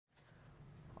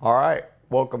All right,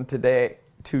 welcome today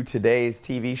to today's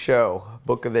TV show,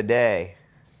 Book of the Day.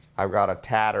 I've got a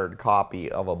tattered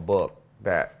copy of a book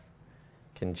that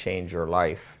can change your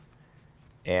life,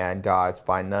 and it's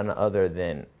by none other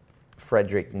than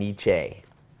Friedrich Nietzsche,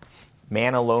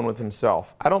 Man Alone with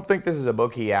Himself. I don't think this is a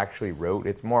book he actually wrote.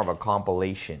 It's more of a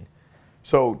compilation.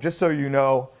 So just so you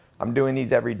know, I'm doing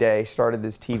these every day. Started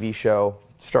this TV show,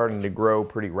 starting to grow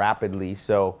pretty rapidly.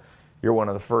 So you're one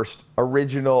of the first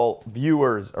original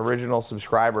viewers, original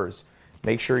subscribers.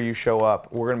 Make sure you show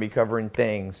up. We're going to be covering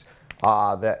things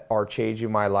that are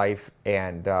changing my life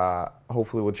and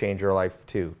hopefully will change your life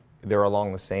too. They're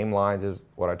along the same lines as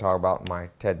what I talk about in my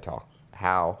TED Talk,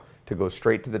 how to go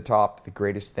straight to the top, to the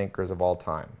greatest thinkers of all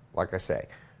time. Like I say,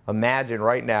 imagine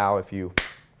right now if you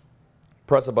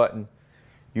press a button,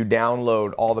 you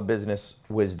download all the business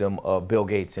wisdom of Bill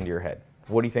Gates into your head.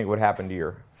 What do you think would happen to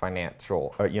your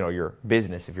financial, your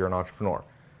business if you're an entrepreneur?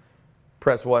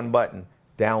 Press one button,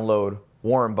 download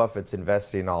Warren Buffett's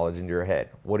investing knowledge into your head.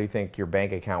 What do you think your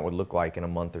bank account would look like in a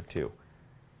month or two?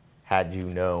 Had you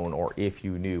known, or if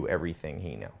you knew everything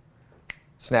he knew.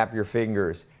 Snap your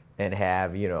fingers and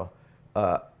have,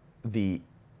 the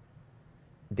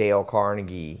Dale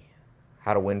Carnegie,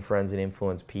 How to Win Friends and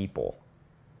Influence People.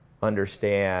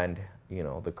 Understand,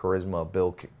 the charisma of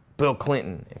Bill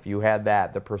Clinton. If you had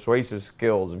that, the persuasive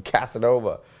skills of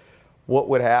Casanova, what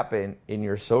would happen in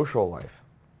your social life?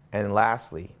 And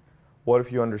lastly, what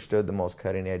if you understood the most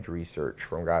cutting edge research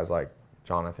from guys like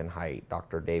Jonathan Haidt,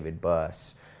 Dr. David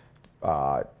Buss,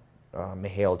 Mihail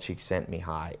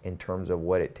Csikszentmihalyi, in terms of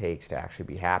what it takes to actually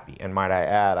be happy? And might I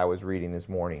add, I was reading this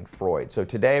morning Freud. So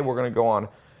today we're going to go on,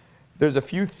 there's a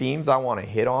few themes I want to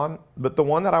hit on, but the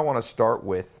one that I want to start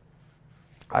with,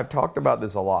 I've talked about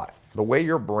this a lot. The way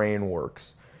your brain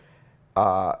works,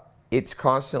 it's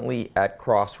constantly at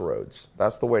crossroads.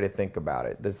 That's the way to think about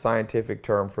it. The scientific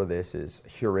term for this is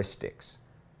heuristics.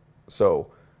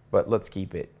 So, but let's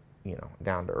keep it,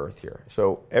 down to earth here.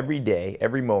 So every day,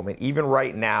 every moment, even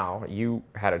right now, you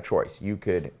had a choice. You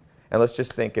could, and let's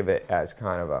just think of it as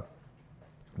kind of a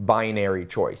binary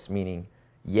choice, meaning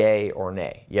yay or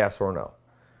nay, yes or no.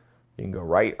 You can go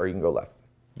right or you can go left.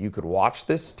 You could watch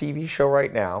this TV show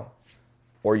right now,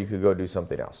 or you could go do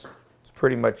something else. It's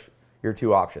pretty much your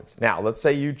two options. Now, let's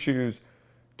say you choose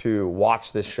to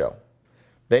watch this show.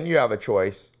 Then you have a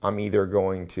choice. I'm either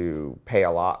going to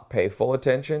pay full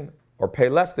attention, or pay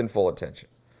less than full attention.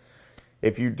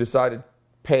 If you decide to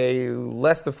pay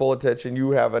less than full attention, you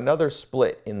have another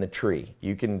split in the tree.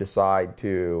 You can decide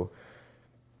to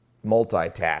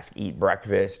multitask, eat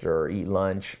breakfast or eat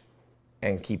lunch,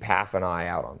 and keep half an eye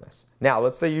out on this. Now,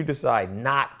 let's say you decide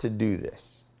not to do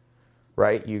this,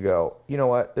 right? You go, you know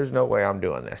what? There's no way I'm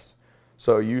doing this.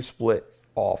 So you split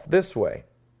off this way,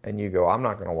 and you go, I'm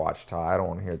not going to watch Ty. I don't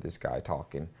want to hear this guy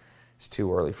talking. It's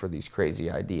too early for these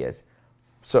crazy ideas.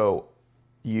 So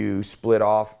you split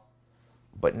off,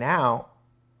 but now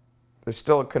there's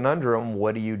still a conundrum.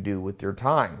 What do you do with your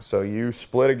time? So you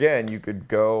split again. You could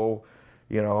go,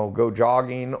 go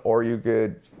jogging, or you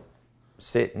could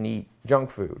sit and eat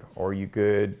junk food, or you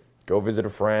could go visit a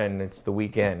friend. It's the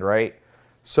weekend, right?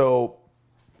 So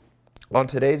on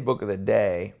today's Book of the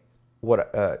Day, what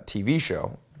a TV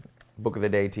show, Book of the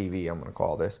Day TV, I'm going to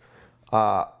call this,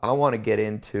 I want to get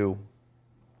into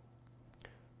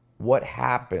what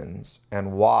happens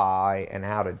and why and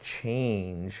how to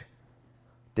change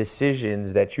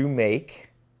decisions that you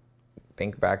make,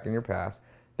 think back in your past,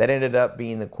 that ended up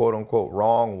being the quote-unquote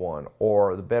wrong one,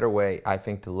 or the better way, I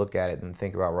think, to look at it than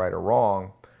think about right or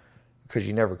wrong, because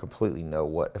you never completely know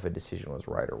what if a decision was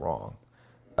right or wrong.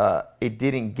 It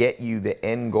didn't get you the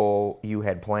end goal you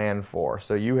had planned for.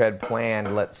 So you had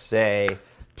planned, let's say,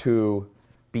 to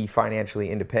be financially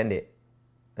independent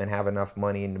and have enough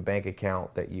money in the bank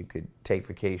account that you could take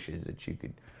vacations, that you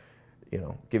could,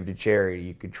 give to charity,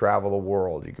 you could travel the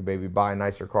world, you could maybe buy a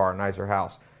nicer car, a nicer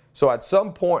house. So at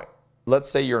some point, let's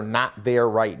say you're not there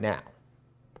right now,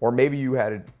 or maybe you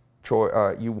had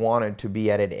you wanted to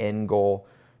be at an end goal,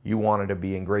 you wanted to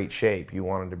be in great shape, you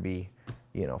wanted to be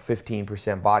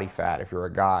 15% body fat if you're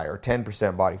a guy, or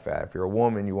 10% body fat. If you're a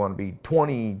woman, you want to be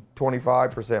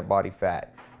 25% body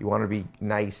fat. You want to be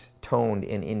nice, toned,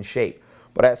 and in shape.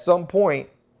 But at some point,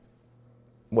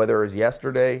 whether it was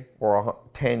yesterday or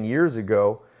 10 years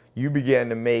ago, you began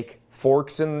to make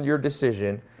forks in your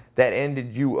decision that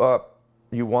ended you up.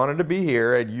 You wanted to be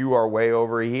here, and you are way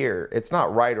over here. It's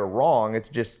not right or wrong. It's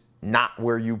just not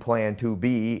where you plan to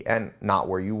be and not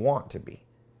where you want to be.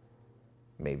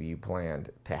 Maybe you planned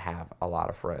to have a lot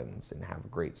of friends and have a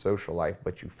great social life,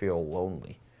 but you feel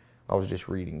lonely. I was just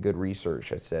reading good research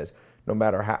that says No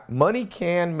matter how, money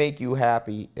can make you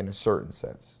happy in a certain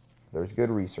sense. There's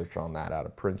good research on that out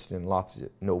of Princeton, lots of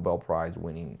Nobel Prize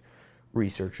winning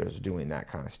researchers doing that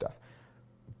kind of stuff.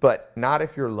 But not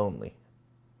if you're lonely.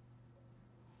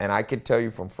 And I can tell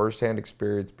you from firsthand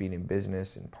experience being in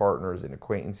business and partners and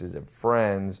acquaintances and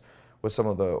friends with some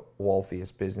of the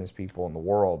wealthiest business people in the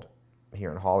world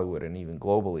here in Hollywood and even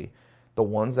globally, the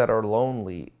ones that are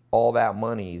lonely, all that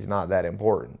money is not that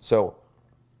important. So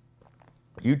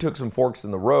you took some forks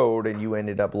in the road and you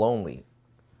ended up lonely.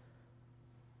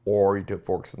 Or you took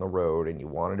forks in the road and you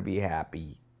wanted to be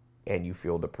happy and you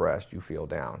feel depressed, you feel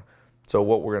down. So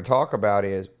what we're going to talk about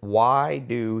is, why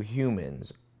do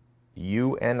humans,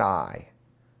 you and I,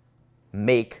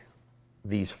 make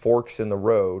these forks in the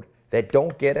road that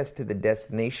don't get us to the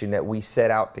destination that we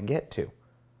set out to get to?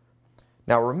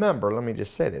 Now remember, let me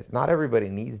just say this, not everybody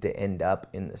needs to end up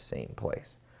in the same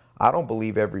place. I don't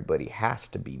believe everybody has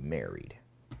to be married.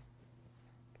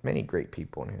 Many great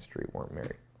people in history weren't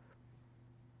married.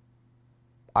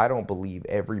 I don't believe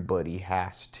everybody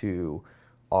has to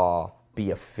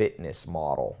be a fitness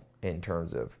model in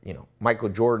terms of, Michael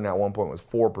Jordan at one point was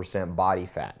 4% body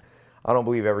fat. I don't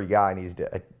believe every guy needs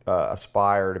to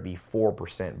aspire to be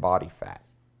 4% body fat.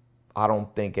 I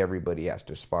don't think everybody has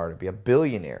to aspire to be a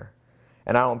billionaire.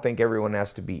 And I don't think everyone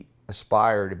has to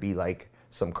aspire to be like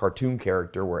some cartoon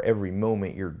character where every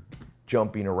moment you're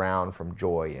jumping around from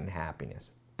joy and happiness.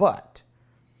 But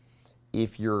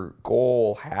if your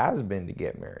goal has been to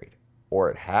get married,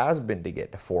 or it has been to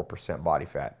get to 4% body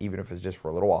fat, even if it's just for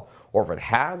a little while, or if it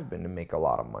has been to make a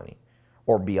lot of money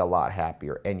or be a lot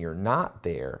happier, and you're not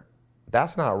there,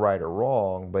 that's not right or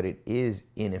wrong, but it is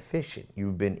inefficient.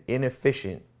 You've been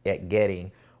inefficient at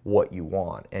getting what you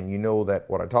want. And you know that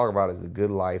what I talk about is the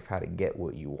good life, how to get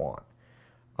what you want.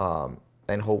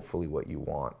 And hopefully what you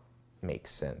want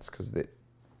makes sense, because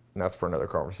that's for another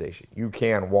conversation. You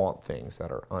can want things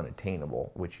that are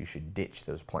unattainable, which you should ditch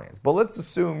those plans. But let's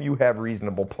assume you have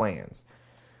reasonable plans,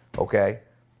 okay?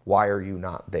 Why are you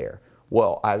not there?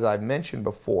 Well, as I've mentioned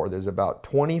before, there's about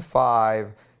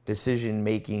 25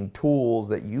 decision-making tools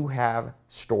that you have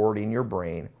stored in your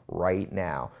brain right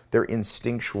now. They're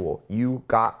instinctual. You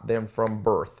got them from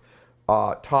birth.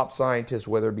 Top scientists,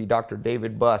 whether it be Dr.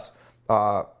 David Buss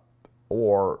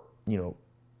or,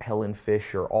 Helen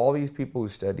Fisher, all these people who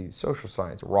study social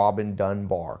science, Robin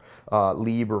Dunbar,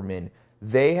 Lieberman,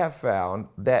 they have found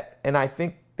that, and I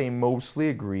think they mostly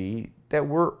agree, that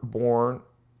we're born,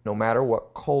 no matter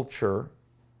what culture,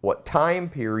 what time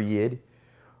period,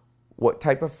 what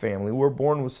type of family, we're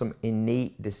born with some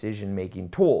innate decision-making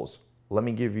tools. Let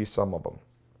me give you some of them.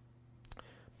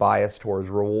 Bias towards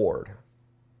reward,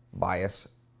 bias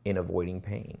in avoiding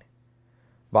pain,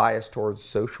 bias towards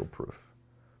social proof,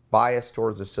 bias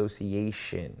towards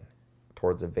association,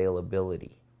 towards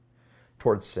availability,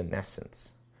 towards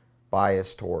senescence,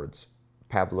 bias towards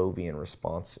Pavlovian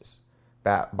responses,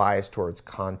 bias towards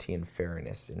Kantian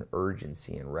fairness and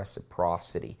urgency and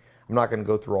reciprocity. I'm not going to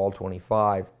go through all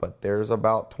 25, but there's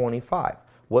about 25.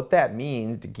 What that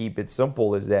means, to keep it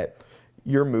simple, is that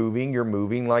you're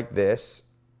moving like this.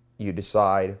 You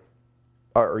decide,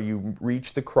 or you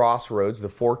reach the crossroads, the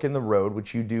fork in the road,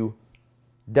 which you do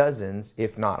dozens,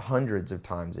 if not hundreds of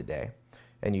times a day.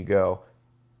 And you go,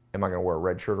 am I going to wear a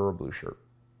red shirt or a blue shirt?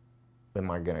 Am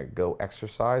I going to go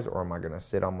exercise, or am I going to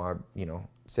sit on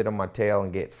my tail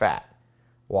and get fat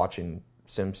watching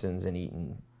Simpsons and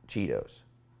eating Cheetos?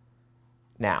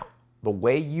 Now, the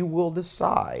way you will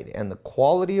decide and the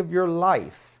quality of your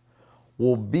life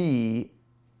will be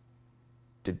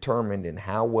determined in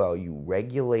how well you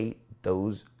regulate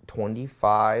those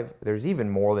 25. There's even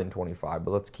more than 25,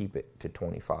 but let's keep it to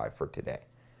 25 for today,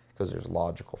 because there's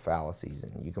logical fallacies,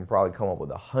 and you can probably come up with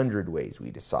 100 ways we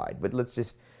decide, but let's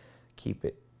just keep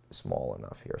it small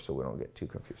enough here so we don't get too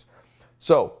confused.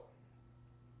 So,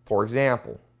 for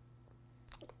example,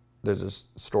 there's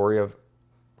a story of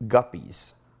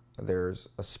guppies. There's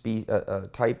a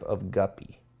type of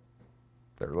guppy.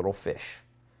 They're little fish.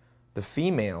 The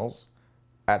females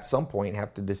at some point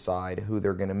have to decide who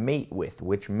they're going to mate with,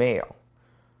 which male.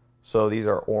 So these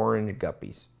are orange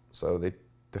guppies. So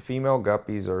the female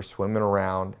guppies are swimming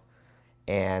around,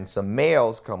 and some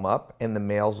males come up, and the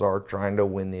males are trying to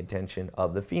win the attention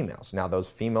of the females. Now those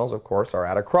females, of course, are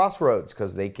at a crossroads,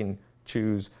 because they can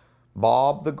choose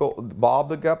Bob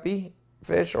the guppy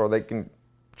fish, or they can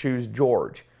choose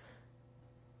George.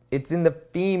 It's in the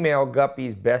female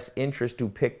guppy's best interest to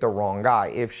pick the wrong guy.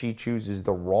 If she chooses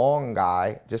the wrong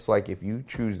guy, just like if you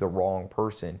choose the wrong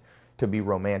person to be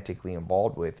romantically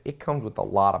involved with, it comes with a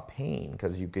lot of pain,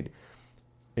 because you could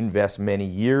invest many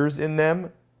years in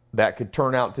them, that could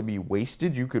turn out to be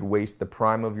wasted. You could waste the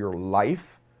prime of your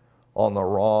life on the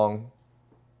wrong,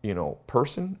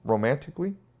 person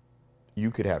romantically.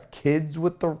 You could have kids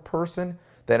with the person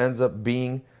that ends up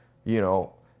being,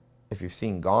 if you've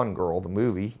seen Gone Girl, the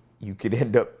movie, you could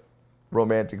end up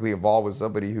romantically involved with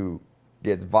somebody who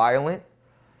gets violent.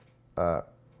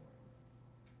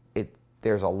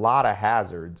 There's a lot of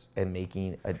hazards in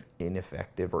making an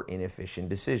ineffective or inefficient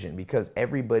decision because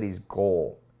everybody's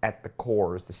goal at the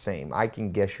core is the same. I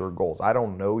can guess your goals. I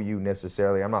don't know you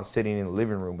necessarily. I'm not sitting in the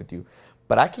living room with you,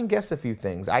 but I can guess a few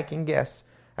things. I can guess,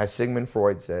 as Sigmund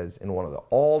Freud says in one of the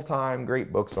all-time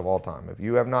great books of all time. If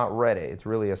you have not read it, it's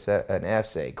really an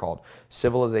essay called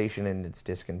Civilization and Its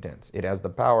Discontents. It has the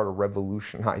power to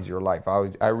revolutionize your life.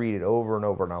 I read it over and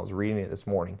over, and I was reading it this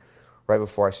morning right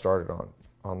before I started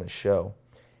on the show.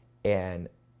 And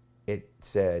it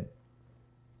said,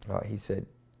 he said,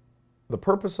 the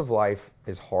purpose of life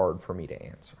is hard for me to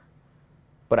answer.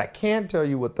 But I can tell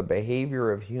you what the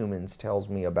behavior of humans tells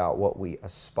me about what we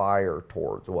aspire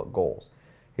towards, what goals.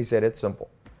 He said it's simple.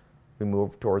 We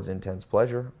move towards intense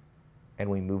pleasure and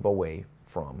we move away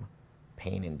from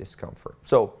pain and discomfort.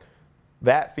 So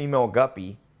that female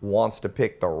guppy wants to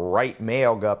pick the right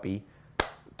male guppy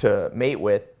to mate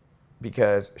with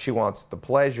because she wants the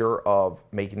pleasure of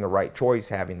making the right choice,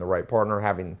 having the right partner,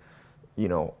 having,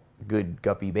 good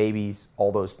guppy babies,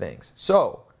 all those things.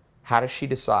 So how does she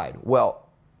decide? Well,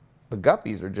 the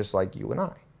guppies are just like you and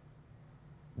I.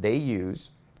 They use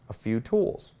a few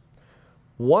tools.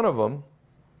 One of them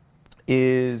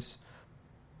is,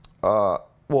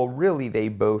 really they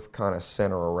both kind of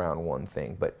center around one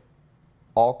thing, but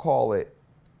I'll call it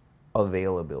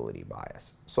availability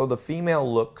bias. So the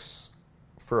female looks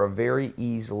for a very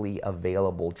easily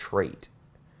available trait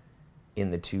in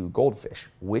the two goldfish.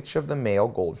 Which of the male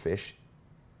goldfish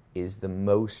is the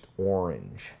most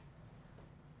orange?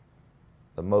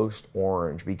 The most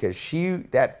orange, because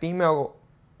that female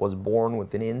was born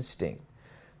with an instinct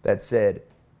that said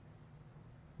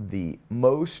the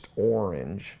most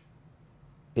orange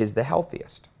is the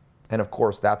healthiest. And of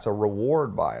course, that's a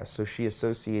reward bias. So she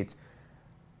associates,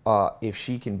 if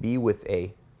she can be with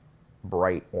a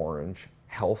bright orange,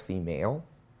 healthy male,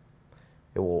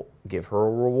 it will give her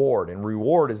a reward. And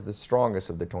reward is the strongest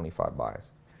of the 25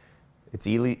 bias. It's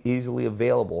easily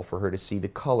available for her to see the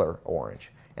color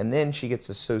orange. And then she gets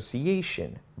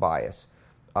association bias,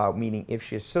 meaning if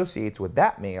she associates with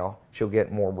that male, she'll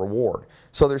get more reward.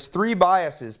 So there's 3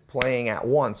 biases playing at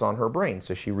once on her brain.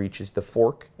 So she reaches the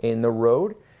fork in the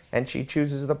road, and she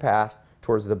chooses the path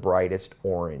towards the brightest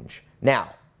orange.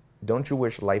 Now, don't you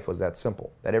wish life was that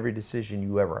simple? That every decision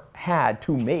you ever had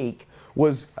to make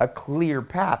was a clear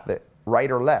path, that right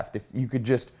or left. If you could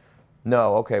just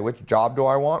know, okay, which job do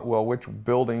I want? Well, which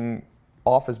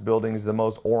office building is the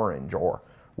most orange? Or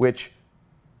which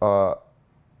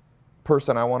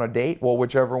person I want to date? Well,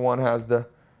 whichever one has the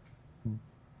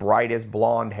brightest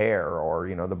blonde hair or,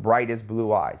 the brightest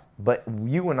blue eyes. But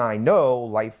you and I know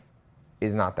life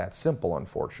is not that simple,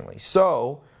 unfortunately.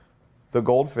 So the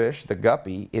goldfish, the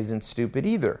guppy, isn't stupid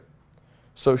either.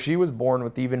 So she was born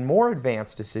with even more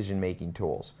advanced decision-making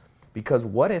tools. Because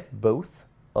what if both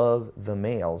of the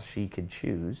males she could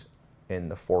choose in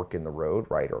the fork in the road,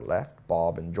 right or left,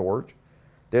 Bob and George,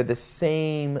 they're the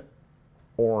same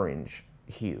orange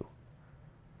hue,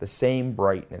 the same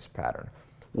brightness pattern.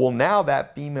 Well, now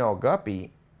that female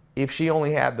guppy, if she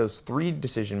only had those 3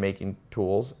 decision-making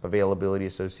tools, availability,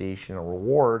 association, and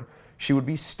reward, she would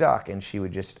be stuck and she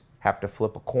would just have to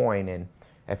flip a coin. And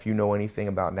if you know anything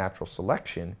about natural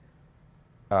selection,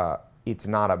 it's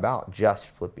not about just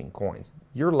flipping coins.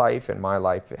 Your life and my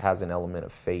life has an element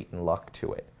of fate and luck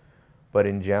to it. But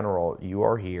in general, you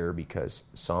are here because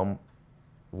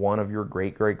one of your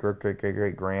great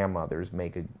grandmothers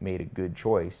made a good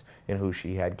choice in who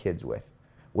she had kids with.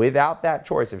 Without that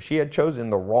choice, if she had chosen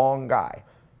the wrong guy,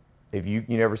 if you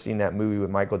never seen that movie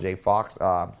with Michael J. Fox,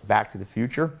 Back to the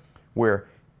Future, where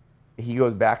he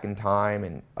goes back in time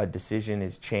and a decision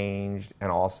is changed and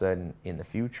all of a sudden in the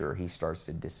future he starts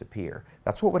to disappear.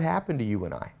 That's what would happen to you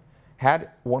and I.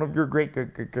 Had one of your great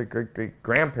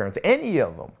grandparents, any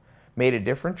of them, made a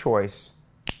different choice,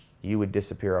 you would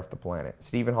disappear off the planet.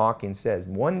 Stephen Hawking says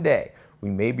one day we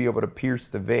may be able to pierce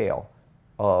the veil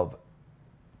of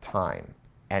time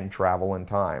and travel in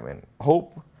time, and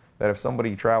hope that if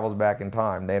somebody travels back in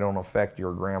time, they don't affect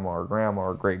your grandma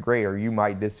or great, or you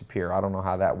might disappear. I don't know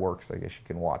how that works. I guess you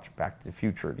can watch Back to the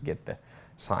Future to get the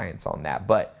science on that.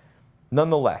 But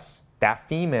nonetheless, that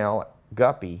female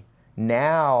guppy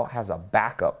now has a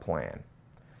backup plan.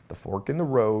 The fork in the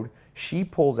road, she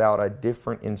pulls out a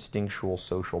different instinctual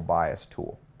social bias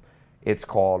tool. It's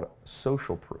called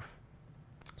social proof.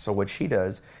 So what she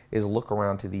does is look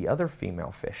around to the other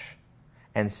female fish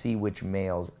and see which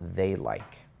males they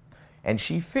like. And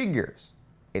she figures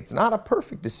it's not a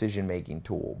perfect decision-making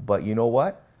tool, but you know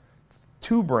what?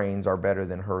 Two brains are better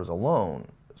than hers alone.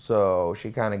 So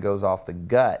she kind of goes off the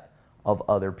gut of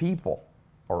other people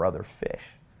or other fish.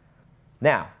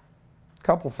 Now, a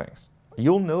couple things.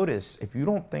 You'll notice, if you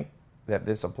don't think that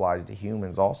this applies to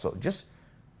humans also, just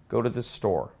go to the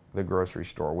store, the grocery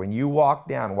store. When you walk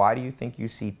down, why do you think you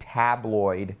see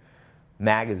tabloid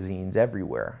magazines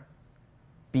everywhere?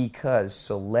 Because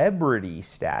celebrity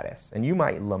status, and you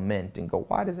might lament and go,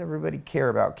 why does everybody care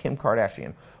about Kim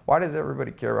Kardashian? Why does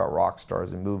everybody care about rock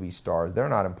stars and movie stars? They're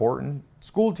not important.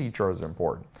 School teachers are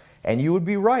important. And you would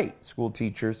be right. School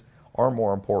teachers are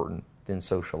more important than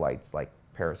socialites like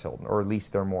Paris Hilton, or at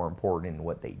least they're more important in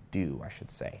what they do, I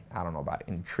should say. I don't know about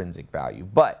intrinsic value.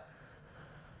 But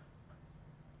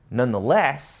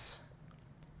nonetheless,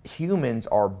 humans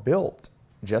are built,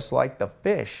 just like the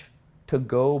fish, to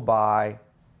go by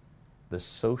the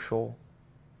social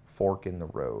fork in the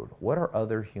road. What are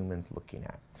other humans looking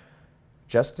at?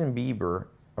 Justin Bieber,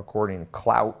 according to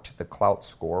Klout, the Klout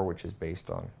score, which is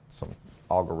based on some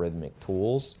algorithmic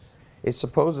tools, is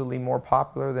supposedly more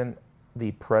popular than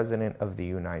the President of the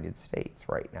United States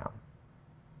right now.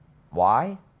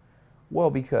 Why? Well,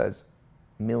 because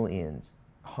millions,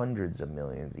 hundreds of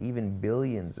millions, even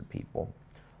billions of people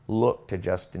look to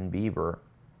Justin Bieber,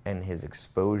 and his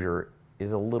exposure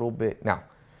is a little bit... Now,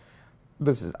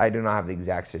 I do not have the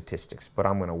exact statistics, but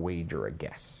I'm going to wager a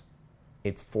guess.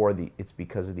 It's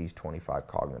because of these 25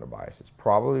 cognitive biases.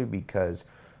 Probably because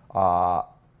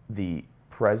the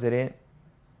president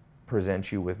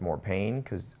presents you with more pain,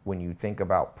 because when you think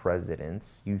about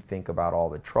presidents, you think about all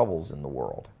the troubles in the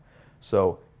world.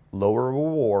 So lower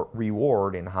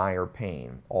reward and higher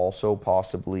pain. Also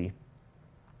possibly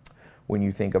when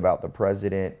you think about the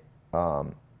president,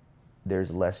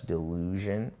 there's less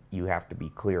delusion. You have to be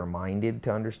clear-minded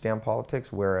to understand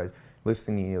politics, whereas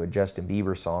listening to a Justin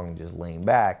Bieber song and just laying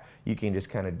back, you can just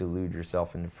kind of delude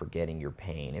yourself into forgetting your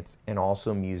pain. And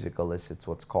also music elicits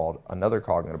what's called another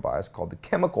cognitive bias called the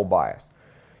chemical bias.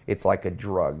 It's like a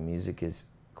drug. Music is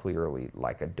clearly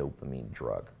like a dopamine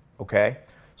drug, okay?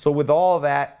 So with all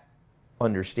that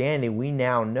understanding, we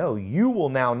now know, you will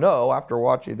now know after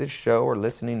watching this show or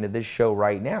listening to this show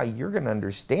right now, you're going to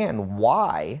understand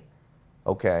why,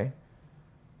 okay,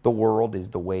 the world is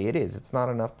the way it is. It's not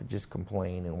enough to just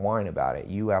complain and whine about it.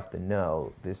 You have to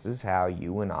know this is how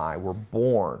you and I were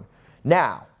born.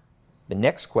 Now, the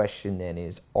next question then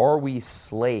is, are we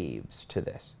slaves to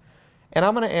this? And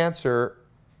I'm going to answer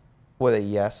with a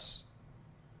yes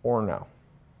or no,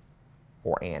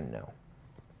 and no.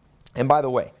 And by the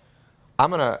way, I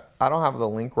don't have the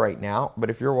link right now,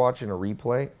 but if you're watching a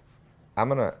replay,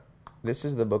 this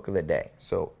is the book of the day.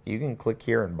 So you can click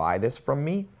here and buy this from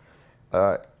me.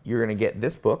 You're going to get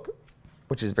this book,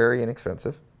 which is very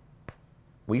inexpensive.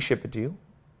 We ship it to you,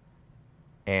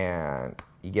 and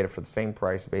you get it for the same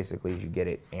price basically as you get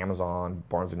it Amazon,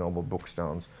 Barnes & Noble,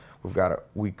 Bookstones.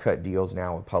 We cut deals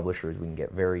now with publishers. We can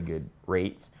get very good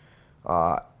rates,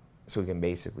 so we can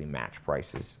basically match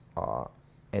prices.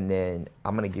 And then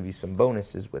I'm going to give you some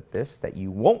bonuses with this that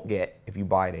you won't get if you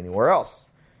buy it anywhere else.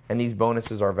 And these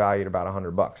bonuses are valued about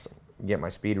 $100. You get my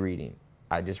speed reading.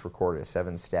 I just recorded a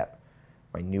 7-step,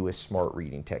 my newest smart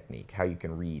reading technique, how you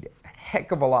can read a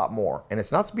heck of a lot more. And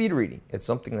it's not speed reading. It's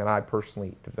something that I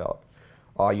personally developed.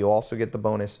 You'll also get the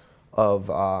bonus of,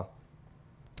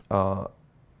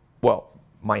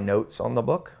 my notes on the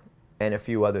book and a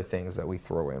few other things that we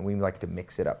throw in. We like to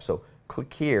mix it up. So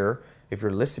click here. If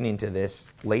you're listening to this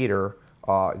later,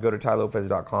 go to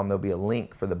TyLopez.com. There'll be a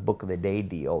link for the Book of the Day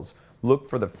deals. Look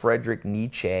for the Friedrich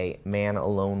Nietzsche, Man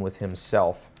Alone with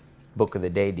Himself, Book of the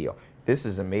Day deal. This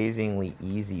is an amazingly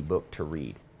easy book to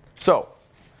read. So,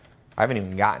 I haven't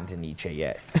even gotten to Nietzsche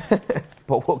yet,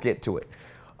 but we'll get to it.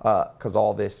 Because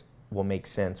all this will make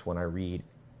sense when I read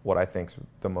what I think is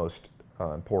the most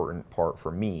important part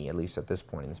for me, at least at this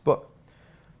point in this book.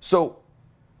 So,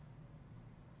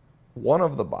 one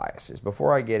of the biases,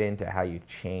 before I get into how you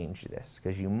change this,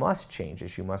 because you must change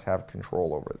this, you must have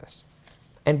control over this.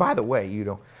 And by the way,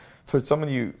 for some of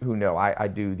you who know, I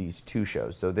do these 2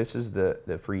 shows. So this is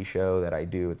the free show that I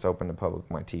do. It's open to public,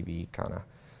 my TV kind of,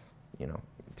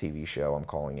 TV show, I'm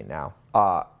calling it now.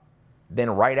 Then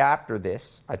right after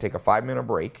this, I take a 5-minute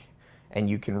break, and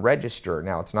you can register.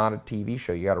 Now, it's not a TV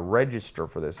show. You got to register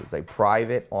for this. It's a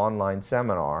private online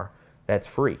seminar that's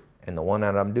free. And the one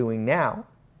that I'm doing now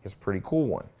is a pretty cool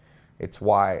one. It's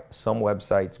why some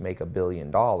websites make $1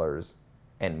 billion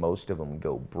and most of them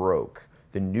go broke.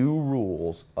 the new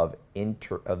rules of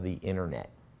the internet.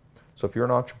 So if you're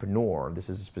an entrepreneur, this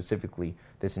is specifically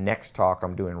this next talk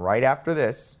I'm doing right after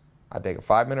this. I take a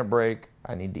 5-minute break.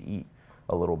 I need to eat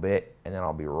a little bit, and then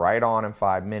I'll be right on in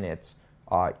 5 minutes.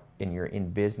 And you're in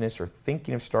business or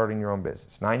thinking of starting your own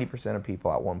business. 90% of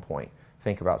people at one point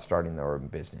think about starting their own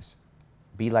business.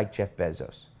 Be like Jeff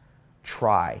Bezos.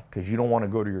 Try, because you don't want to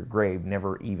go to your grave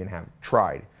never even have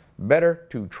tried. Better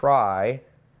to try,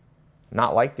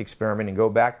 not like the experiment and go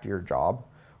back to your job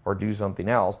or do something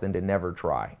else than to never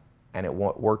try. And it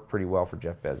worked pretty well for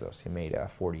Jeff Bezos. He made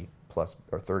 $40 plus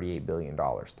or $38 billion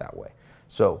that way.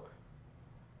 So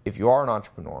if you are an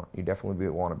entrepreneur, you definitely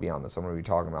want to be on this. I'm going to be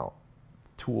talking about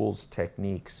tools,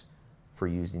 techniques for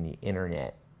using the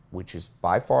internet, which is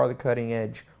by far the cutting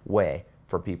edge way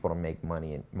for people to make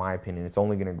money. In my opinion, it's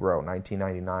only going to grow.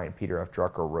 1999, Peter F.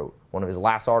 Drucker wrote one of his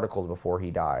last articles before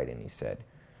he died, and he said,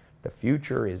 the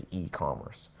future is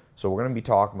e-commerce. So we're going to be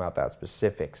talking about that,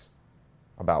 specifics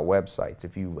about websites.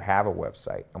 If you have a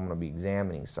website, I'm going to be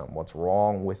examining what's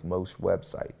wrong with most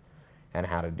websites and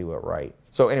how to do it right.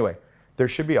 So anyway, there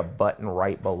should be a button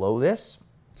right below this.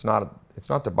 It's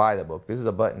not to buy the book. This is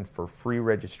a button for free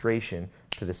registration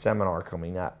to the seminar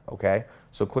coming up, okay?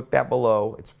 So click that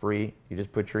below. It's free. You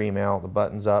just put your email. The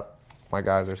button's up. My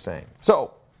guys are saying.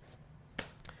 So,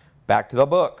 back to the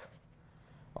book.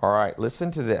 All right,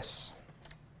 listen to this.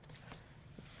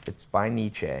 It's by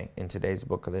Nietzsche in today's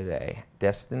book of the day,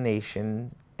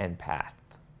 Destination and Path.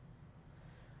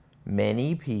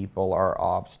 Many people are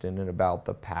obstinate about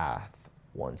the path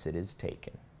once it is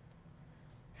taken.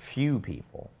 Few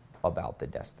people about the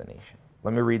destination.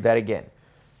 Let me read that again.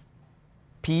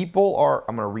 I'm going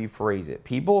to rephrase it.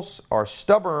 People are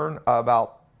stubborn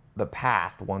about the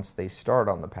path once they start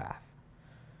on the path.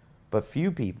 But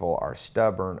few people are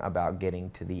stubborn about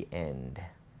getting to the end.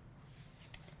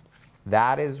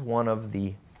 That is one of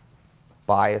the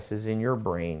biases in your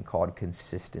brain called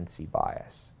consistency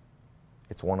bias.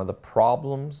 It's one of the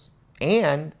problems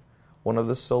and one of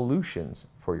the solutions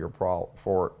for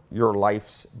your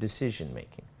life's decision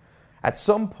making. At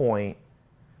some point,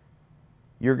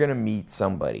 you're going to meet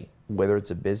somebody, whether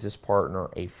it's a business partner,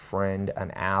 a friend,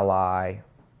 an ally,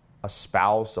 a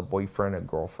spouse, a boyfriend, a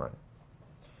girlfriend.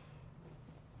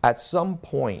 At some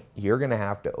point, you're going to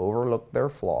have to overlook their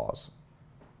flaws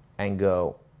and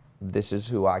go, this is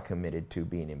who I committed to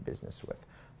being in business with.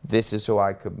 This is who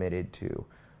I committed to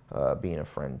being a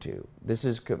friend to. This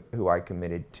is who I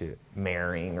committed to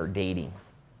marrying or dating.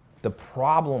 The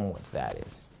problem with that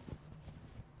is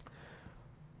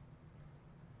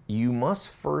you must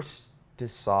first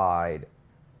decide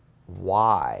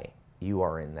why you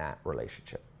are in that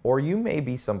relationship. Or you may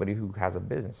be somebody who has a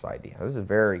business idea. This is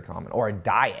very common. Or a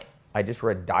diet. I just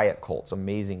read Diet Cult's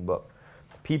amazing book.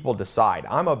 People decide,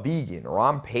 I'm a vegan or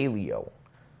I'm paleo.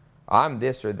 I'm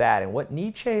this or that. And what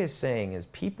Nietzsche is saying is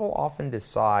people often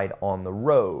decide on the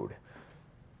road.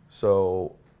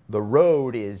 So the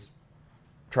road is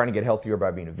trying to get healthier by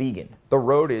being a vegan. The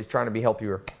road is trying to be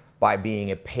healthier by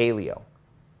being a paleo.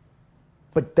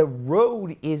 But the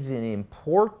road isn't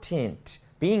important.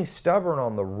 Being stubborn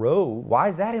on the road, why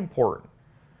is that important?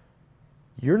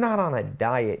 You're not on a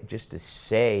diet just to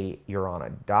say you're on a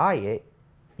diet.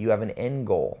 You have an end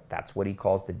goal. That's what he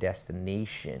calls the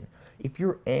destination. If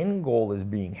your end goal is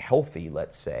being healthy,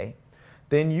 let's say,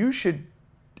 then you should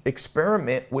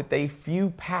experiment with a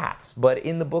few paths. But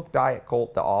in the book Diet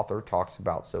Cult, the author talks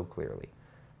about so clearly.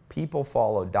 People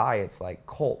follow diets like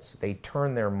cults. They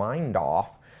turn their mind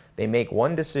off. They make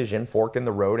one decision, fork in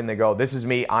the road, and they go, this is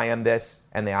me, I am this,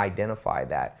 and they identify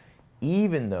that.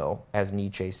 Even though, as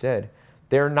Nietzsche said,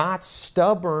 they're not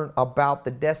stubborn about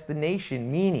the destination,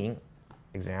 meaning,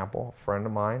 example, a friend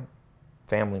of mine,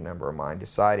 family member of mine,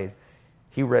 decided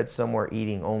he read somewhere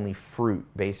eating only fruit,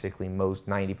 basically most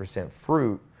 90%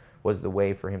 fruit, was the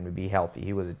way for him to be healthy.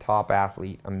 He was a top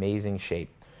athlete, amazing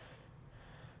shape.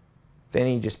 Then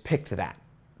he just picked that.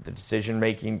 The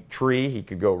decision-making tree, he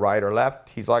could go right or left.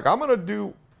 He's like, I'm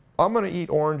gonna eat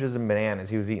oranges and bananas.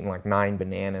 He was eating like 9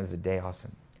 bananas a day.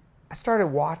 Awesome. I started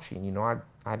watching,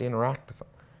 I'd interact with him.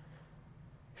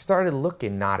 He started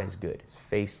looking not as good. His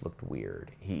face looked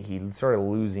weird. He started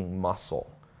losing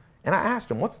muscle. And I asked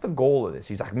him, what's the goal of this?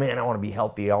 He's like, man, I want to be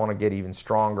healthy. I want to get even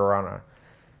stronger.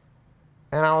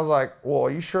 And I was like, well,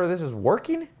 are you sure this is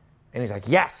working? And he's like,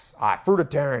 yes,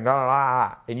 fruitarian, da, da,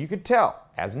 da. And you could tell,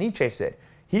 as Nietzsche said,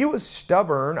 he was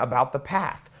stubborn about the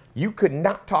path. You could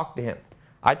not talk to him.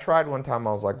 I tried one time,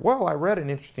 I was like, well, I read an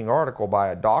interesting article by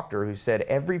a doctor who said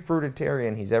every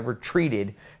fruitarian he's ever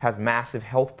treated has massive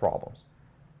health problems.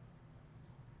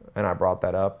 And I brought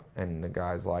that up, and the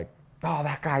guy's like, Oh,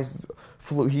 that guy's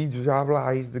flu. He's blah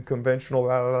blah. He's the conventional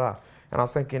blah blah blah. And I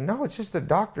was thinking, no, it's just a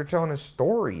doctor telling a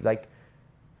story. Like,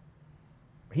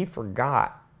 he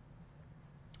forgot.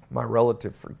 My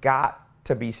relative forgot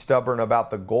to be stubborn about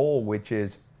the goal, which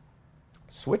is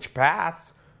switch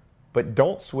paths, but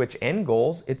don't switch end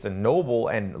goals. It's a noble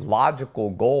and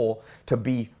logical goal to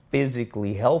be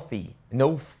physically healthy.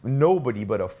 Nobody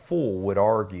but a fool would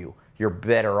argue you're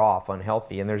better off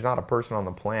unhealthy. And there's not a person on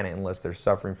the planet, unless they're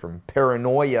suffering from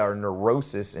paranoia or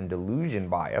neurosis and delusion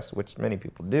bias, which many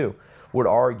people do, would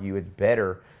argue it's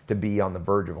better to be on the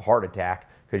verge of a heart attack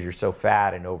because you're so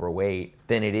fat and overweight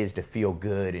than it is to feel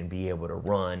good and be able to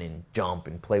run and jump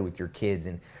and play with your kids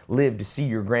and live to see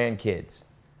your grandkids,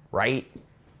 right?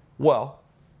 Well,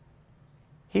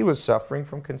 he was suffering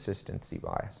from consistency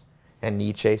bias. And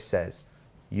Nietzsche says,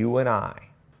 you and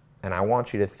I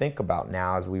want you to think about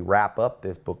now as we wrap up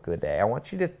this book of the day, I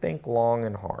want you to think long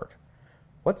and hard.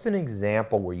 What's an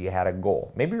example where you had a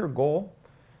goal? Maybe your goal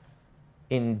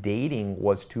in dating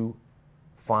was to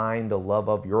find the love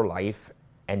of your life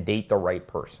and date the right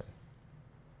person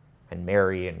and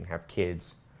marry and have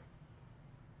kids.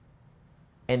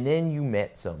 And then you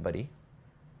met somebody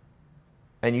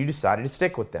and you decided to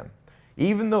stick with them.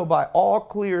 Even though by all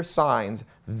clear signs,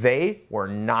 they were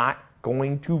not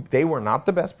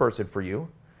the best person for you.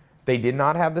 They did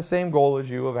not have the same goal as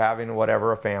you of having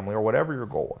whatever, a family or whatever your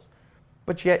goal was.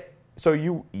 But yet, so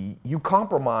you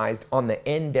compromised on the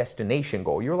end destination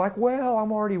goal. You're like, well,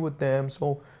 I'm already with them,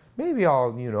 so maybe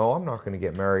I'm not going to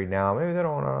get married now. Maybe they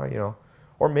don't,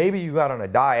 Or maybe you got on a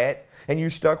diet and you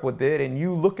stuck with it and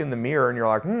you look in the mirror and you're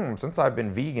like, since I've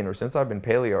been vegan or since I've been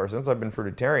paleo or since I've been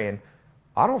fruitarian,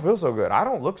 I don't feel so good. I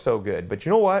don't look so good. But you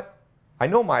know what? I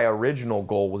know my original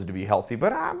goal was to be healthy,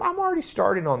 but I'm already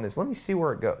starting on this. Let me see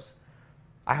where it goes.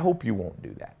 I hope you won't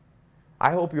do that.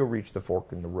 I hope you'll reach the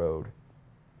fork in the road.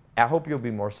 I hope you'll be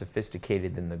more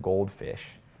sophisticated than the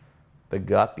goldfish, the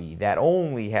guppy, that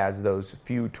only has those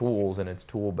few tools in its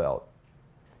tool belt.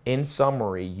 In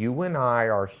summary, you and I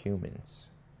are humans.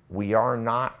 We are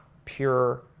not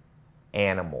pure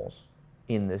animals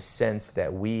in the sense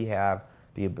that we have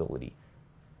the ability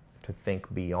to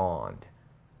think beyond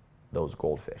those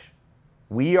goldfish.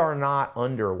 We are not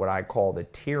under what I call the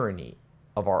tyranny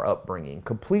of our upbringing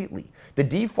completely. The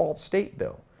default state,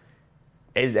 though,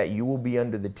 is that you will be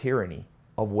under the tyranny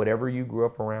of whatever you grew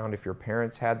up around. If your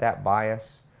parents had that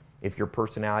bias, if your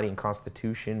personality and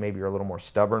constitution, maybe you're a little more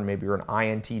stubborn, maybe you're an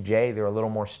INTJ, they're a little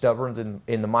more stubborn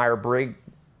in the Myers-Briggs,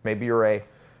 maybe you're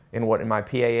in my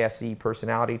PASE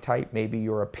personality type, maybe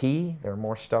you're a P, they're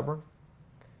more stubborn.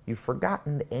 You've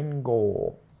forgotten the end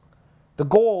goal. The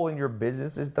goal in your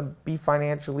business is to be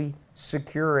financially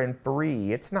secure and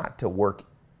free. It's not to work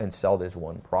and sell this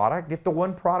one product. If the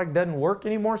one product doesn't work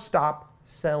anymore, stop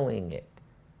selling it.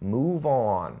 Move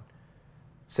on.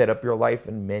 Set up your life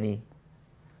in many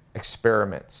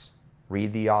experiments.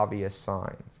 Read the obvious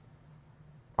signs.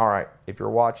 All right, if you're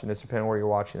watching this, depending on where you're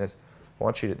watching this, I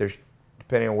want you to,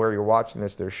 depending on where you're watching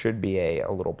this, there should be a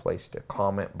little place to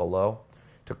comment below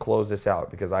to close this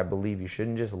out, because I believe you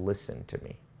shouldn't just listen to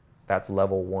me. That's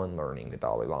level 1 learning, the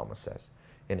Dalai Lama says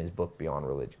in his book, Beyond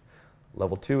Religion.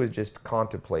 Level 2 is just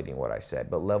contemplating what I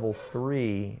said. But level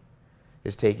 3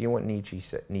 is taking what Nietzsche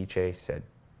said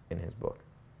in his book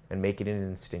and making it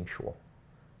instinctual.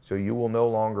 So you will no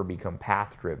longer become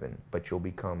path-driven, but you'll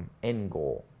become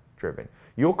end-goal-driven.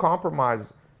 You'll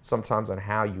compromise sometimes on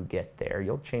how you get there.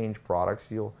 You'll change products.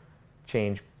 You'll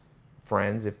change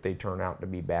friends if they turn out to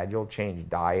be bad. You'll change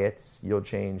diets. You'll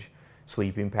change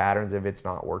sleeping patterns if it's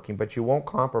not working, but you won't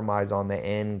compromise on the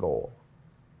end goal,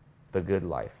 the good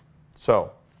life.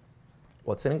 So,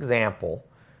 what's an example?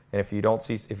 And if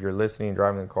you're listening and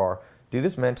driving the car, do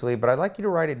this mentally, but I'd like you to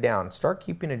write it down. Start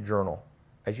keeping a journal.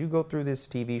 As you go through this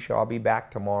TV show, I'll be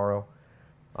back tomorrow.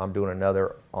 I'm doing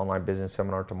another online business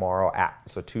seminar tomorrow.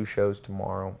 So 2 shows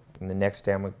tomorrow. And the next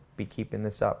day I'm going to be keeping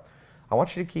this up. I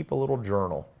want you to keep a little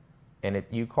journal. And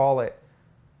you call it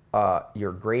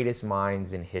your greatest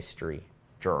minds in history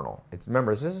journal.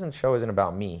 Remember, this show isn't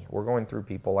about me. We're going through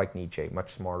people like Nietzsche,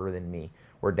 much smarter than me.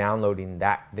 We're downloading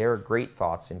their great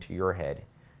thoughts into your head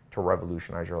to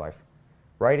revolutionize your life.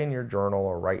 Write in your journal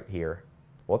or right here.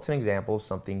 What's an example of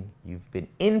something you've been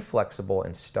inflexible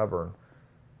and stubborn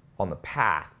on the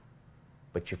path,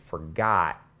 but you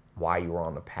forgot why you were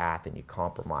on the path and you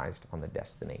compromised on the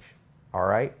destination? All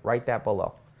right? Write that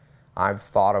below. I've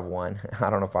thought of one. I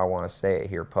don't know if I want to say it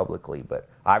here publicly, but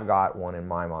I've got one in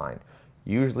my mind.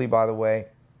 Usually, by the way,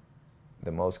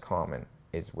 the most common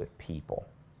is with people,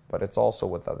 but it's also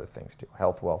with other things too.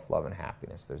 Health, wealth, love, and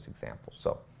happiness. There's examples.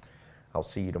 So I'll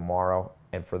see you tomorrow.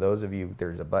 And for those of you,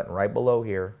 there's a button right below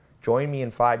here Join me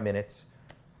in 5 minutes.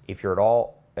 If you're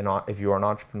if you are an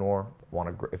entrepreneur,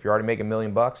 if you're already making $1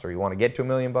 million or you want to get to $1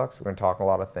 million, we're going to talk a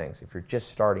lot of things. If you're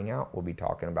just starting out, we'll be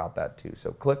talking about that too.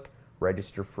 So click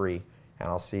register free, and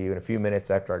I'll see you in a few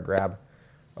minutes after I grab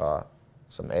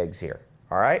some eggs here.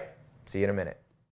 All right? See you in a minute.